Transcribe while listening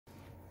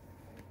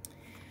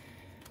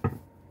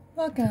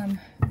Welcome,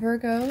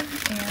 Virgo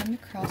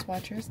and cross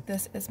watchers.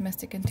 This is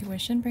Mystic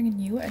Intuition, bringing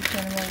you a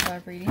general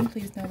love reading.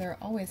 Please know there are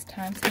always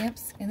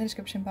timestamps in the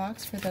description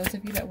box for those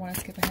of you that want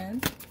to skip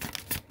ahead.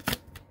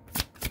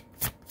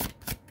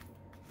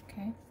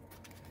 Okay.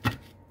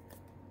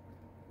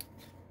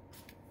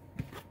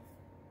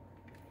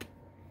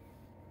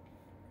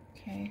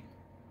 Okay.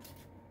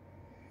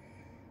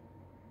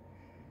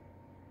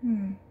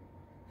 It's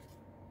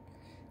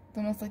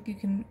almost like you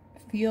can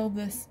feel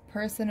this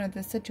person or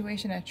this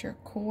situation at your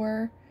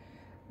core.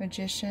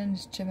 Magician,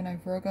 Gemini,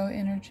 Virgo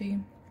energy.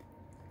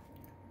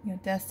 You know,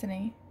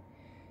 destiny.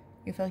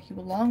 You feel like you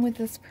belong with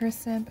this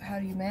person, but how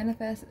do you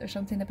manifest it? There's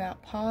something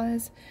about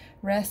pause,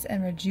 rest,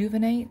 and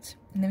rejuvenate.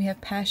 And then we have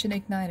passion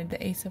ignited,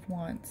 the Ace of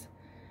Wands.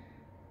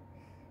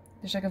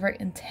 There's like a very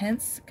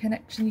intense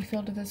connection you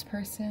feel to this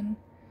person.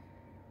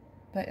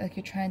 But like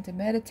you're trying to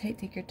meditate,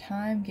 take your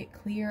time, get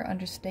clear,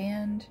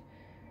 understand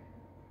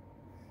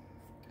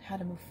how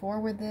to move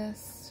forward with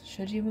this.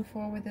 Should you move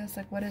forward with this?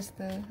 Like, what is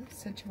the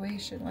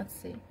situation? Let's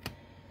see.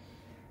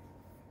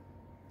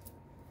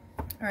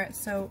 Alright,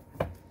 so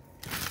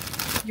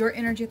your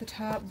energy at the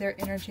top, their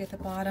energy at the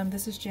bottom.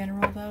 This is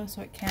general though,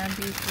 so it can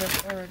be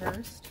flipped or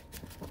reversed.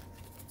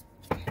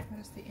 Okay,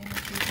 what is the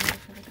energy here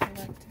for the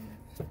collective?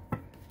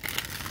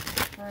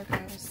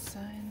 Virgo,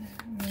 Sun,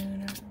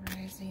 Moon,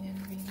 Rising, and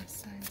Venus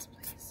signs,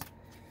 please.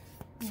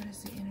 What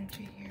is the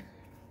energy here?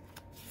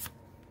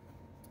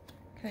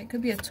 Okay, it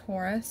could be a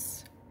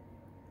Taurus.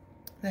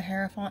 The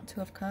Hierophant, Two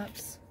of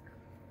Cups.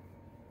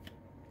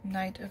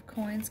 Knight of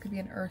Coins could be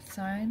an Earth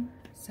sign.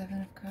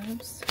 Seven of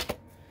Cups.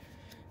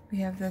 We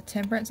have the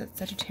Temperance, that's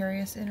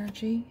Sagittarius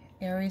energy.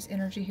 Aries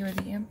energy here,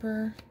 the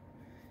Emperor.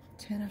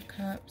 Ten of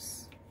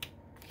Cups.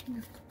 King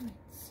of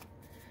Coins.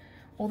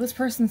 Well, this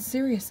person's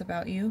serious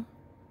about you.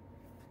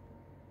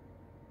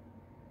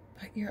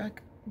 But you're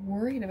like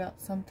worried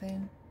about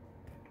something.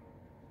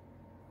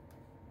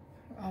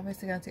 We're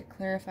obviously going to get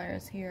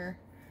clarifiers here.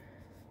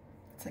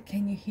 It's like,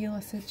 can you heal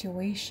a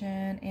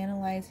situation,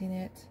 analyzing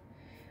it,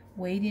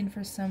 waiting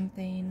for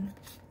something,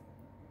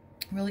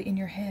 really in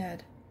your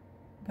head,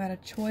 about a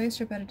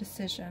choice or about a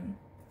decision.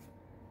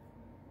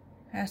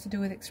 It has to do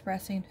with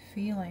expressing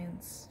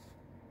feelings,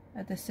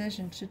 a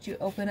decision. Should you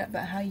open up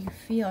about how you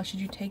feel?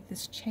 Should you take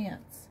this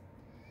chance?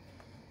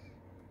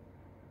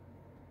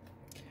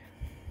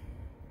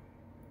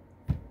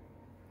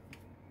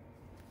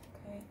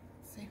 Okay,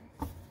 let's see.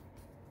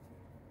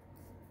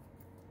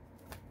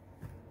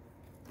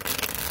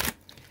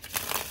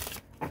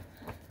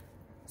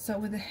 So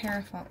with the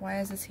Hierophant, why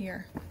is this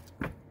here?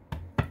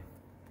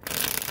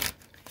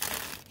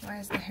 Why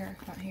is the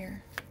Hierophant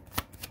here?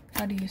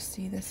 How do you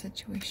see this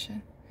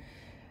situation?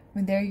 I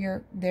mean,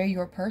 they're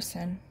your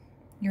person.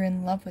 You're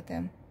in love with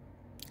them.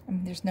 I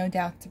mean, there's no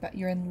doubts about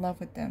you're in love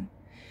with them.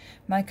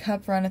 My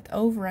cup runneth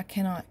over. I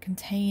cannot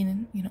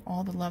contain, you know,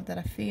 all the love that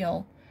I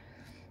feel.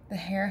 The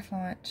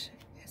Hierophant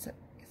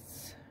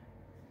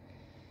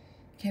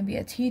can be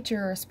a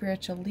teacher or a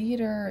spiritual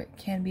leader. It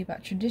can be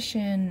about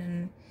tradition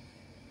and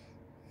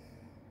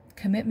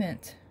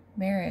commitment,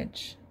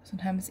 marriage.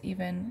 Sometimes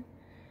even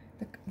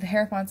the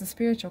Hierophant's a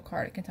spiritual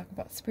card. It can talk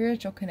about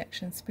spiritual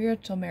connections,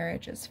 spiritual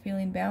marriages,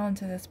 feeling bound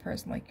to this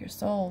person, like your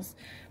souls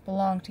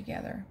belong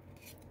together.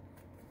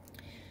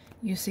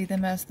 You see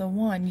them as the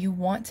one. You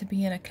want to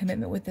be in a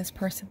commitment with this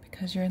person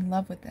because you're in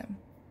love with them.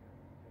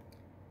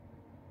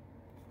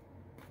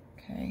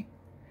 Okay.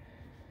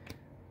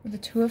 With the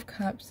Two of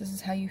Cups, this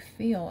is how you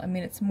feel. I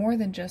mean, it's more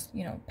than just,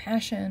 you know,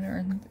 passion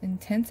or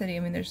intensity. I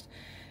mean, there's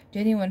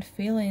genuine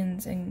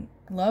feelings and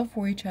love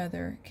for each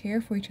other,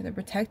 care for each other,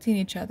 protecting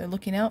each other,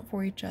 looking out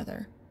for each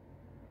other.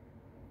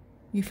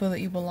 You feel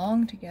that you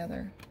belong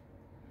together.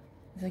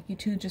 It's like you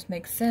two just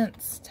make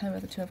sense. Time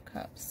with the Two of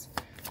Cups.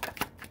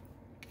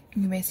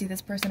 You may see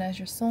this person as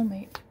your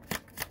soulmate.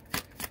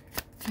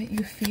 But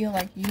you feel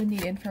like you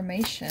need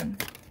information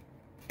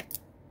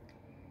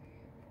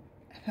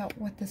about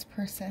what this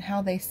person,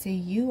 how they see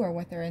you, or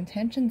what their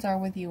intentions are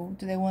with you.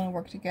 Do they want to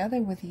work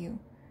together with you?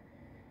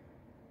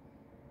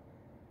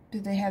 Do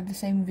they have the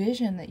same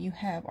vision that you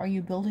have? Are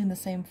you building the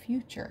same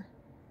future?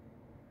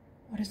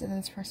 What is it that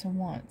this person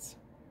wants?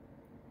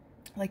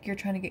 Like you're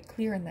trying to get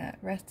clear in that.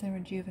 Rest and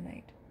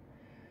rejuvenate.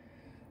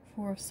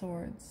 Four of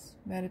Swords.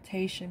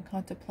 Meditation,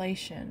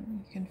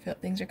 contemplation. You can feel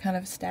things are kind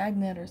of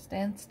stagnant or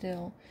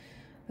standstill.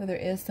 Though there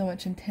is so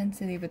much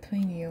intensity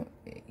between you.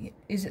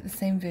 Is it the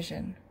same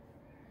vision?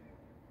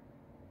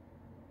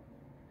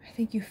 I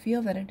think you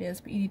feel that it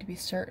is, but you need to be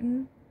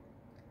certain.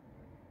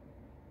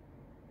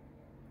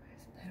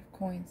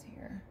 Coins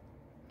here.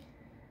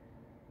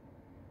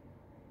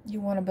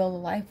 You want to build a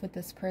life with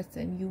this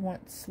person. You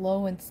want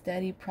slow and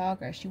steady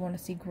progress. You want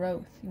to see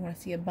growth. You want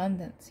to see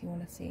abundance. You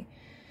want to see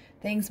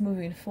things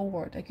moving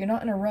forward. Like you're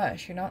not in a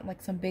rush. You're not in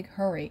like some big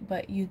hurry,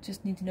 but you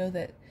just need to know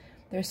that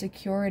there's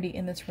security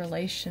in this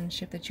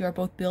relationship, that you are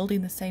both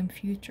building the same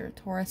future.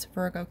 Taurus,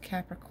 Virgo,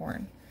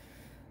 Capricorn.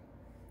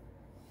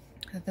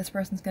 That this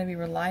person's going to be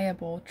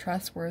reliable,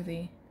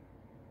 trustworthy.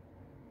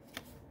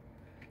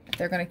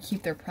 They're going to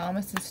keep their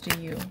promises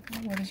to you.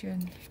 What is your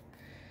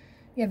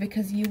Yeah,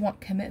 because you want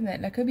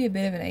commitment. There could be a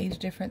bit of an age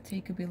difference. So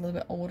you could be a little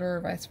bit older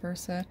or vice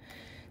versa.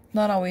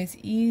 Not always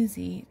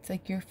easy. It's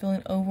like you're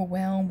feeling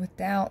overwhelmed with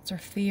doubts or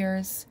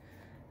fears.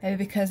 Maybe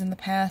because in the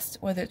past,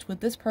 whether it's with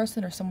this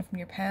person or someone from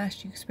your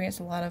past, you experienced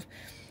a lot of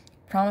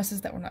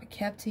promises that were not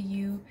kept to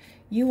you.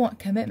 You want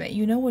commitment.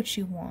 You know what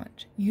you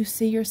want. You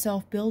see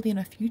yourself building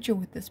a future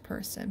with this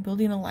person,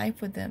 building a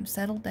life with them,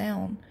 settle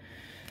down.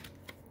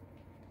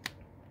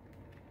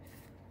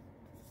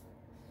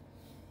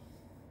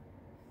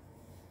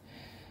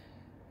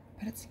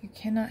 But it's, you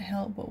cannot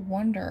help but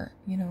wonder,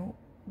 you know,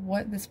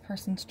 what this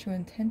person's true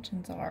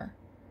intentions are.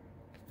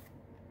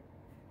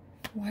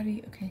 Why do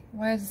you, okay,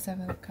 why is the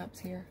Seven of Cups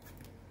here?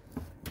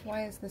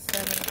 Why is the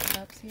Seven of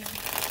Cups here?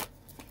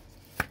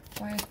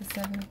 Why is the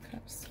Seven of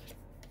Cups?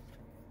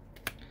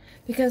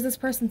 Because this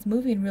person's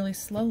moving really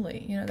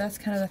slowly. You know, that's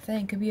kind of the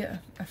thing. Could be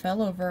a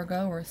fellow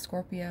Virgo or a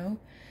Scorpio.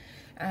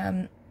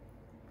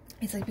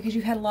 It's like because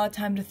you've had a lot of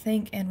time to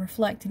think and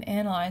reflect and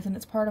analyze, and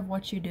it's part of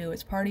what you do.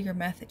 It's part of your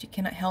method. You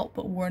cannot help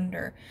but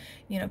wonder.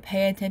 You know,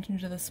 pay attention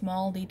to the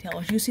small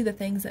details. You see the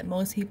things that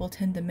most people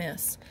tend to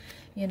miss.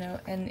 You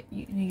know, and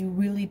you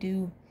really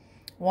do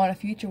want a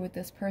future with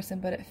this person,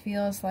 but it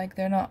feels like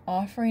they're not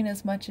offering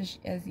as much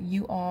as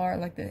you are.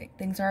 Like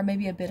things are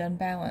maybe a bit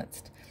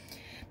unbalanced.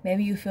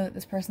 Maybe you feel that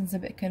this person's a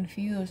bit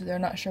confused. They're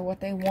not sure what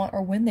they want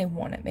or when they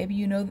want it. Maybe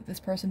you know that this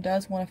person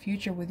does want a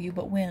future with you,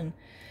 but when?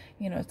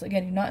 You know, it's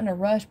again, you're not in a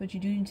rush, but you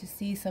do need to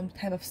see some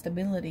type of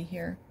stability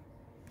here.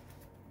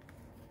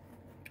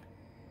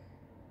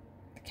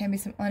 There can be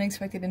some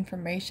unexpected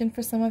information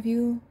for some of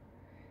you.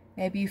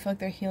 Maybe you feel like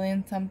they're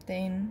healing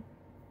something,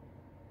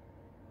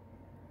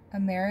 a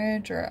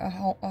marriage or a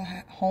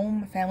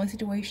home, a family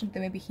situation that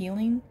they may be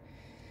healing.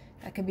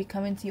 That could be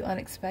coming to you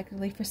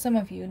unexpectedly for some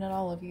of you, not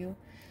all of you.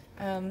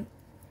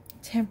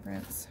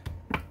 Temperance.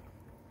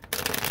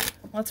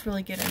 Let's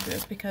really get into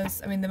this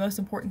because, I mean, the most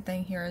important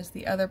thing here is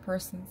the other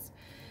person's.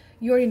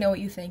 You already know what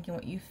you think and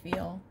what you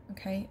feel,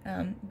 okay?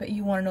 But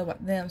you want to know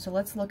about them, so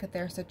let's look at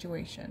their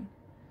situation.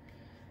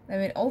 I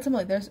mean,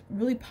 ultimately, there's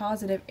really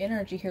positive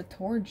energy here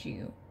towards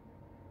you.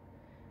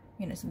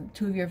 You know, so the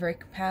two of you are very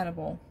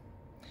compatible.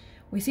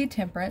 We see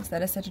Temperance,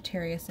 that is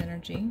Sagittarius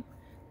energy.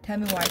 Tell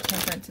me why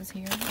Temperance is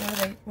here.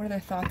 What are their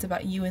thoughts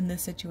about you in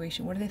this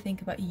situation? What do they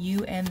think about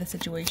you and the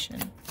situation?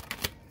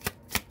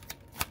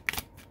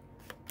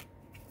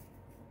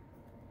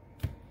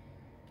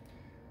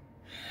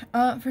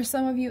 For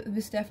some of you,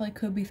 this definitely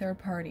could be third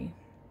party.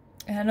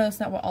 And I know it's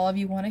not what all of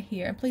you want to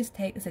hear. And please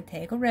take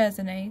what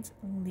resonates.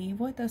 Leave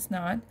what does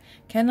not.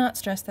 Cannot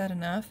stress that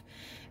enough.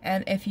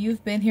 And if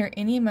you've been here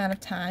any amount of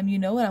time, you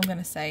know what I'm going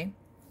to say.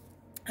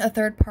 A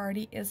third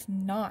party is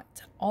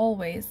not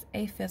always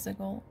a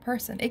physical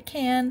person. It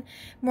can,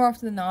 more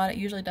often than not, it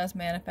usually does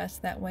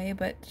manifest that way,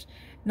 but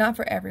not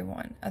for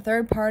everyone. A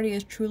third party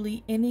is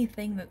truly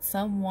anything that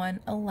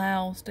someone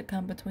allows to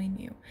come between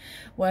you.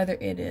 Whether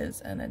it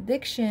is an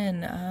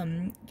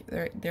addiction,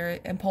 they're an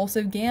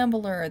impulsive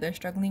gambler, they're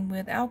struggling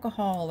with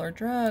alcohol or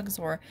drugs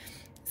or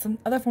some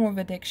other form of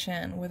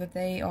addiction, whether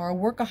they are a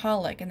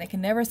workaholic and they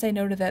can never say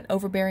no to that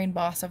overbearing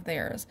boss of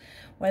theirs,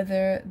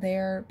 whether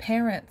their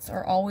parents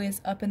are always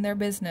up in their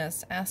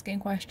business asking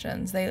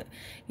questions.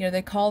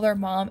 They call their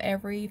mom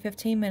every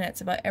 15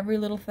 minutes about every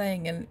little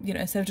thing, and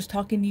instead of just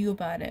talking to you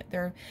about it.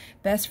 Their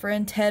best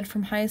friend Ted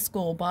from high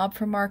school, Bob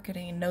from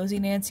marketing, Nosy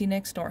Nancy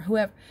next door,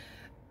 whoever.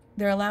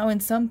 They're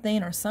allowing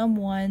something or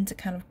someone to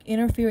kind of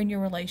interfere in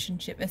your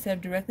relationship instead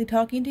of directly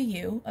talking to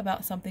you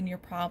about something, your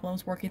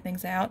problems, working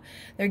things out.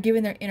 They're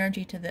giving their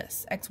energy to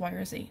this, X, Y,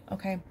 or Z,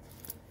 okay?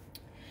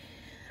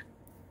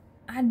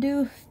 I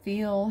do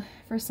feel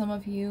for some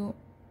of you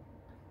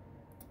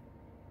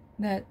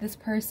that this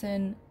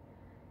person,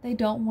 they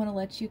don't want to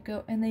let you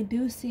go and they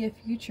do see a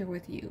future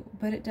with you,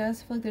 but it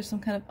does feel like there's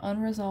some kind of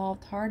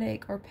unresolved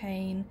heartache or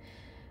pain.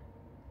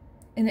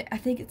 And I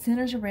think it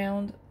centers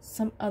around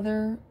some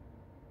other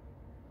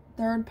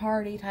third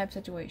party type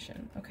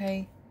situation,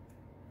 okay?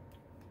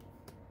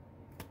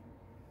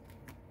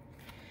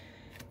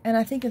 And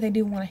I think that they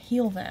do want to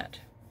heal that.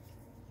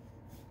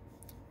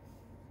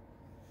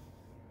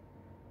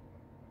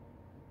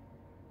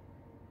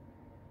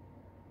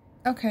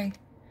 Okay.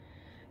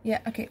 Yeah,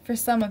 okay, for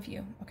some of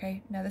you,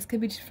 okay? Now this could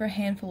be just for a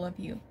handful of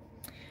you.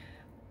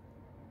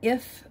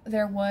 If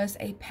there was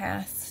a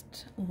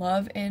past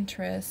love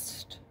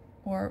interest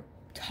or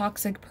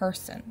toxic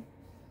person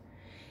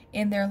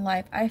in their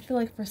life, I feel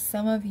like for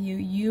some of you,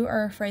 you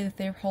are afraid that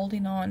they're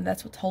holding on.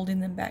 That's what's holding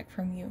them back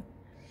from you.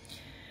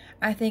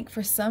 I think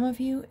for some of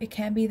you, it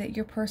can be that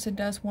your person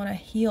does want to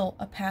heal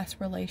a past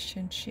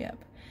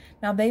relationship.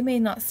 Now, they may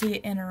not see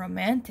it in a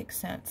romantic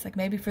sense, like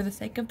maybe for the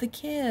sake of the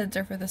kids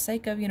or for the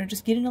sake of,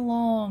 just getting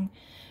along.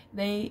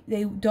 They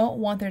don't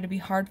want there to be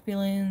hard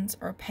feelings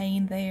or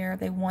pain there.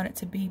 They want it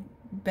to be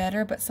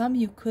better, but some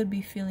of you could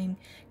be feeling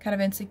kind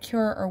of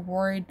insecure or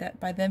worried that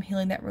by them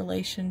healing that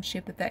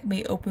relationship, that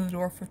may open the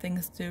door for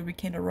things to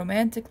rekindle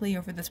romantically,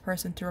 or for this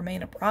person to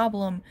remain a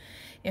problem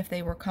if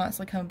they were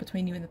constantly coming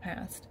between you in the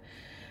past.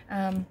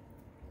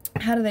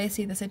 How do they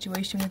see the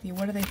situation with you?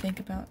 What do they think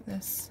about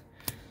this?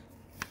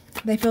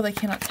 They feel they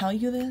cannot tell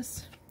you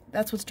this.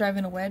 That's what's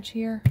driving a wedge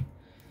here.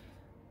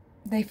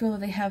 They feel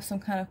that they have some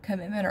kind of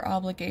commitment or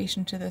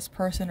obligation to this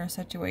person or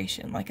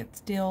situation. Like it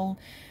still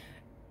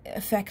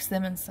affects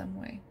them in some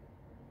way.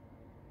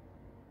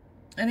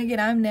 And again,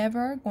 I'm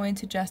never going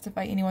to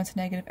justify anyone's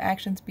negative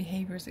actions,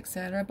 behaviors,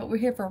 etc. But we're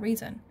here for a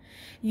reason.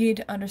 You need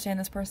to understand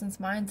this person's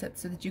mindset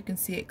so that you can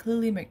see it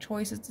clearly, make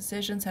choices,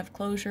 decisions, have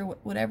closure,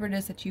 whatever it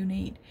is that you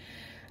need.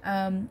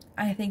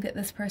 I think that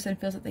this person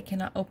feels that they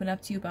cannot open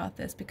up to you about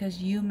this because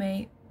they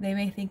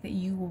may think that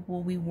you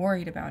will be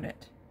worried about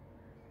it.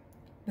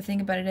 The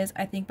thing about it is,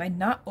 I think by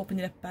not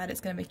opening up about it,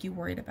 it's going to make you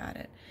worried about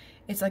it.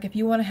 It's like if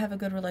you want to have a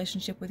good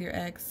relationship with your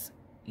ex,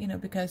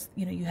 because,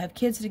 you have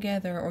kids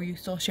together or you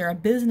still share a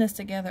business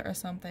together or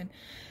something,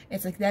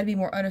 it's like that'd be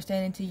more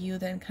understanding to you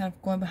than kind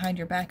of going behind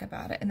your back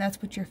about it. And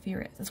that's what your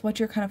fear is. That's what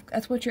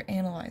you're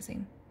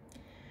analyzing.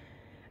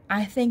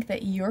 I think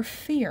that your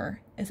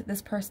fear is that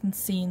this person's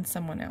seeing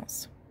someone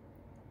else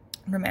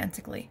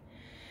romantically.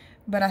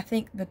 But I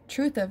think the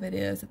truth of it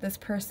is that this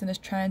person is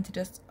trying to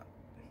just...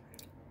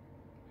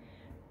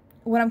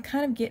 What I'm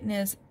kind of getting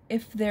is,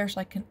 if there's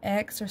like an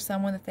ex or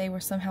someone that they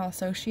were somehow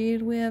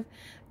associated with,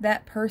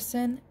 that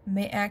person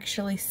may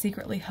actually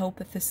secretly hope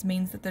that this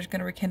means that there's going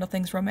to rekindle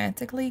things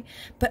romantically.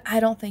 But I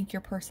don't think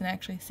your person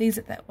actually sees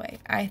it that way.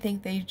 I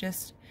think they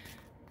just...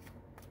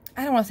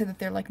 I don't want to say that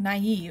they're like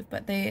naive,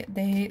 but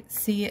they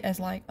see it as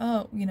like,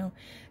 oh,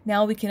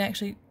 now we can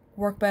actually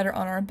work better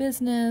on our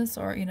business,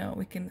 or,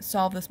 we can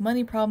solve this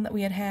money problem that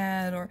we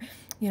had, or,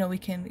 we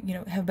can,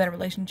 have a better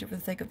relationship for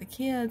the sake of the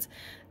kids.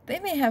 They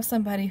may have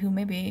somebody who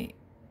maybe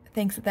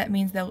thinks that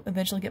means they'll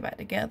eventually get back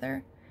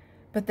together,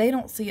 but they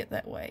don't see it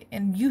that way,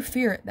 and you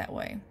fear it that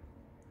way.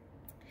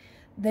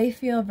 They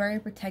feel very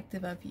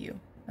protective of you,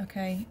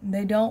 okay?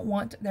 They don't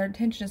want, their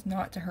intention is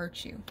not to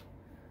hurt you.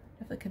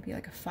 It could be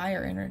like a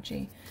fire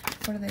energy.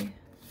 What do they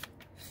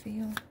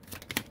feel?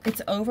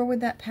 It's over with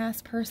that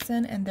past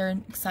person, and they're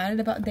excited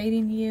about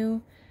dating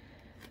you.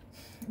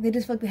 They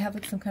just feel like they have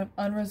like some kind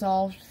of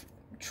unresolved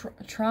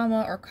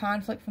trauma or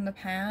conflict from the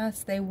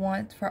past. They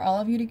want for all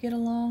of you to get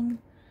along.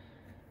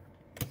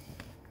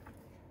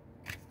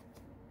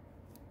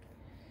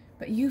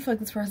 But you feel like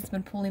this person's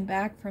been pulling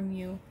back from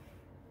you.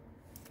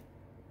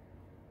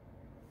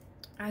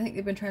 I think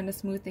they've been trying to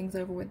smooth things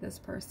over with this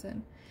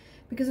person.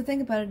 Because the thing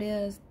about it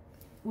is,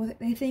 when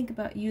they think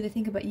about you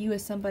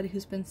as somebody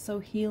who's been so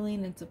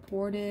healing and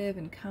supportive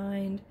and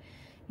kind.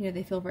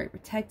 They feel very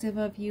protective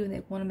of you, and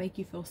they want to make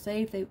you feel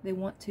safe. They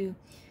want to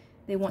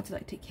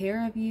like take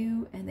care of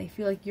you, and they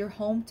feel like you're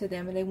home to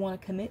them, and they want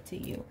to commit to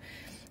you.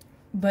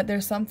 But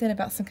there's something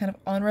about some kind of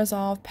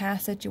unresolved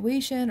past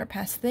situation or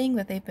past thing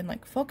that they've been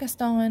like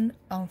focused on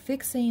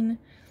fixing,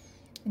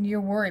 and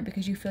you're worried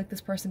because you feel like this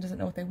person doesn't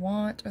know what they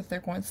want, or if they're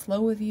going slow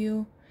with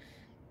you.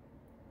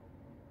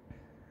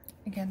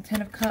 Again,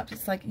 10 of Cups,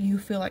 it's like you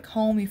feel like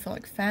home, you feel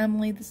like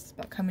family. This is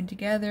about coming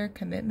together,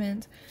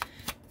 commitment.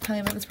 Tell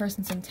me about this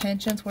person's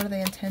intentions. What do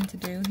they intend to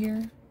do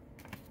here?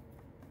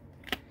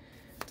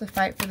 To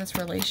fight for this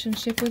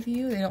relationship with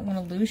you. They don't want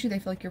to lose you. They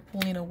feel like you're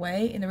pulling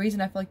away. And the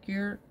reason I feel like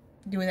you're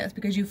doing that is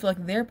because you feel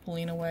like they're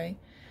pulling away.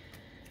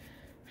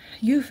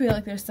 You feel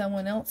like there's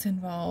someone else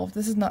involved.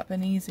 This has not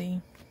been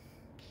easy.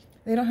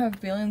 They don't have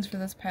feelings for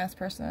this past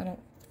person, I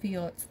don't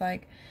feel. It's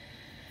like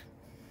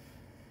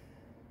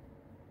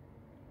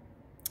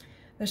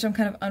there's some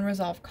kind of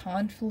unresolved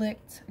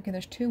conflict. Okay,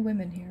 there's 2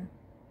 women here.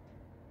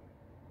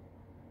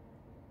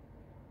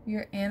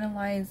 You're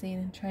analyzing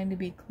and trying to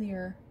be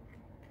clear.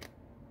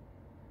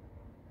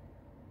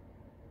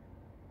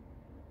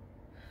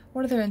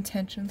 What are their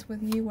intentions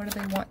with you? What do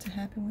they want to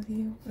happen with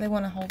you? They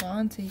want to hold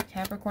on to you.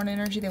 Capricorn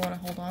energy. They want to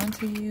hold on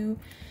to you.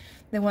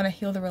 They want to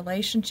heal the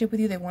relationship with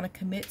you. They want to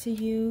commit to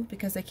you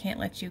because they can't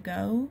let you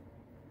go.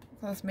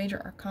 So that's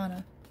major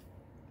arcana.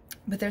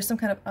 But there's some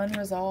kind of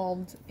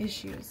unresolved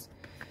issues.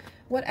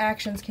 What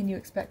actions can you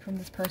expect from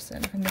this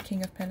person, from the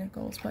King of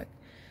Pentacles?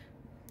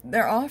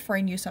 They're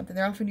offering you something.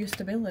 They're offering you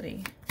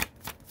stability.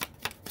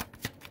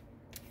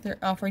 They're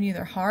offering you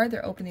their heart.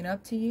 They're opening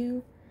up to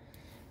you.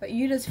 But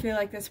you just feel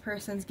like this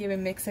person's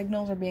giving mixed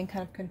signals or being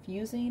kind of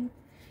confusing.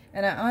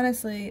 And I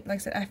honestly, like I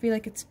said, I feel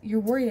like you're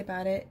worried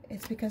about it.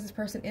 It's because this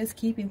person is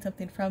keeping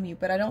something from you.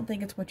 But I don't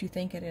think it's what you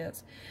think it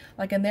is.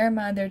 Like in their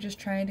mind, they're just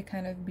trying to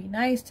kind of be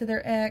nice to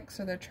their ex.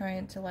 Or they're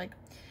trying to like,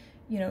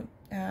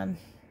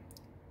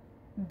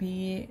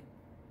 be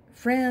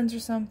friends or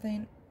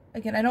something.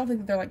 Again, I don't think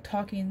that they're like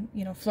talking,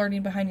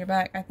 flirting behind your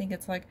back. I think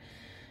it's like,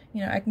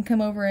 I can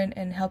come over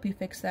and help you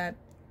fix that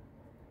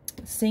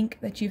sink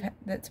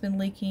that's been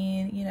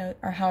leaking,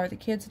 or how are the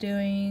kids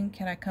doing?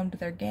 Can I come to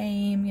their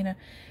game?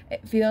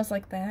 It feels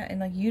like that, and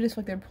like you just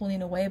feel like they're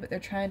pulling away, but they're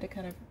trying to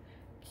kind of.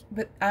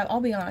 But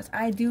I'll be honest,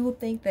 I do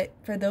think that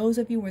for those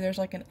of you where there's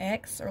like an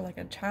ex or like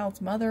a child's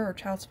mother or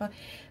child's father,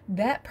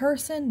 that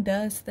person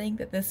does think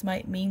that this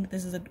might mean that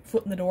this is a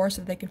foot in the door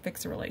so that they can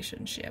fix a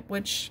relationship,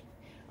 which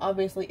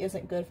obviously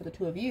isn't good for the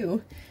 2 of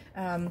you.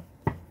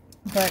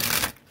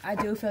 But I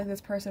do feel like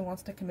this person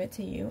wants to commit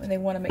to you and they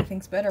want to make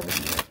things better with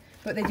you.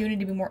 But they do need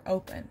to be more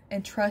open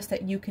and trust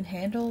that you can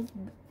handle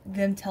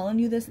them telling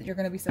you this, that you're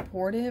going to be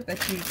supportive,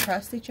 that you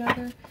trust each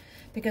other.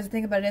 Because the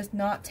thing about it is,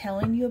 not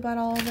telling you about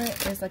all of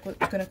it is like what's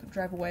going to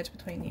drive a wedge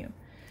between you.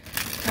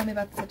 Tell me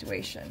about the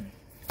situation.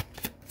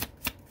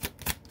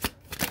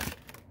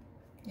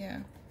 Yeah.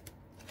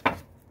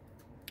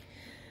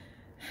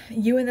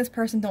 You and this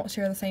person don't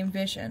share the same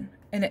vision,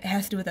 and it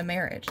has to do with a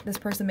marriage. This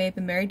person may have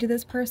been married to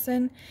this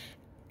person,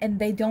 and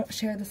they don't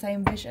share the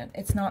same vision.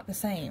 It's not the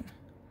same.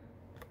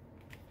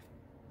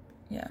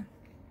 Yeah.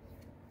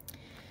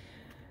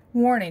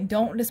 Warning,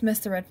 don't dismiss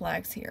the red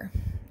flags here.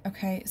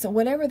 Okay, so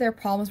whatever their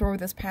problems were with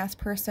this past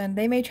person,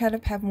 they may try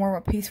to have more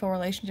of a peaceful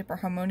relationship or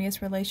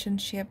harmonious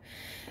relationship,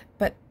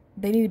 but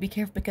they need to be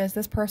careful, because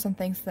this person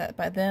thinks that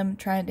by them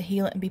trying to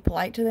heal it and be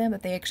polite to them,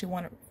 that they actually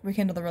want to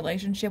rekindle the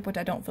relationship, which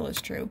I don't feel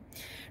is true.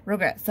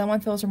 Regret. Someone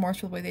feels remorse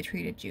for the way they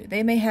treated you.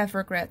 They may have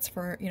regrets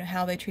for, you know,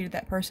 how they treated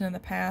that person in the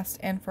past,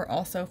 and for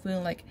also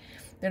feeling like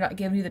they're not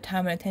giving you the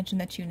time and attention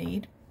that you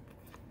need.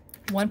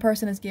 One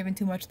person is giving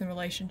too much in the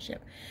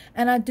relationship.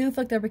 And I do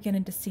feel like they're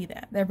beginning to see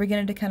that. They're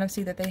beginning to kind of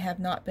see that they have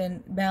not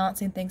been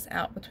balancing things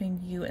out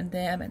between you and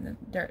them and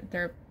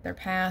their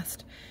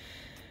past.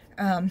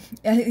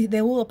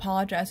 They will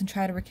apologize and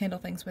try to rekindle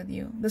things with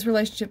you. This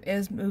relationship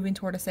is moving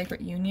toward a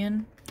sacred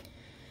union.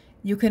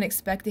 You can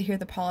expect to hear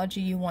the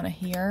apology you want to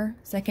hear.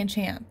 Second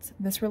chance.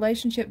 This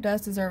relationship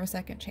does deserve a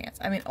second chance.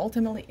 I mean,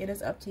 ultimately, it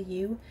is up to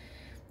you.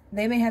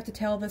 They may have to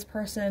tell this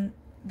person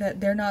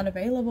that they're not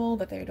available,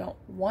 that they don't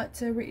want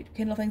to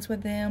rekindle things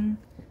with them,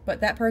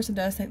 but that person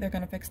does think they're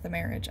going to fix the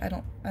marriage. I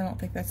don't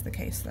think that's the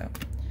case, though.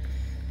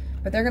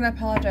 But they're going to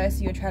apologize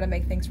to you and try to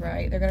make things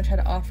right. They're going to try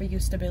to offer you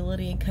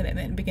stability and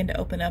commitment and begin to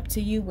open up to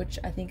you, which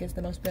I think is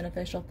the most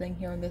beneficial thing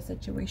here in this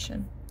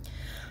situation.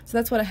 So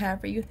that's what I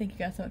have for you. Thank you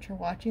guys so much for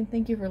watching.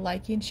 Thank you for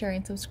liking,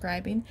 sharing,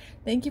 subscribing.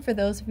 Thank you for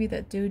those of you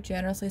that do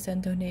generously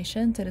send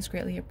donations. It is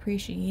greatly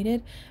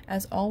appreciated.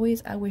 As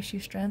always, I wish you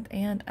strength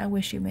and I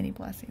wish you many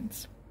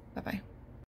blessings. Bye-bye.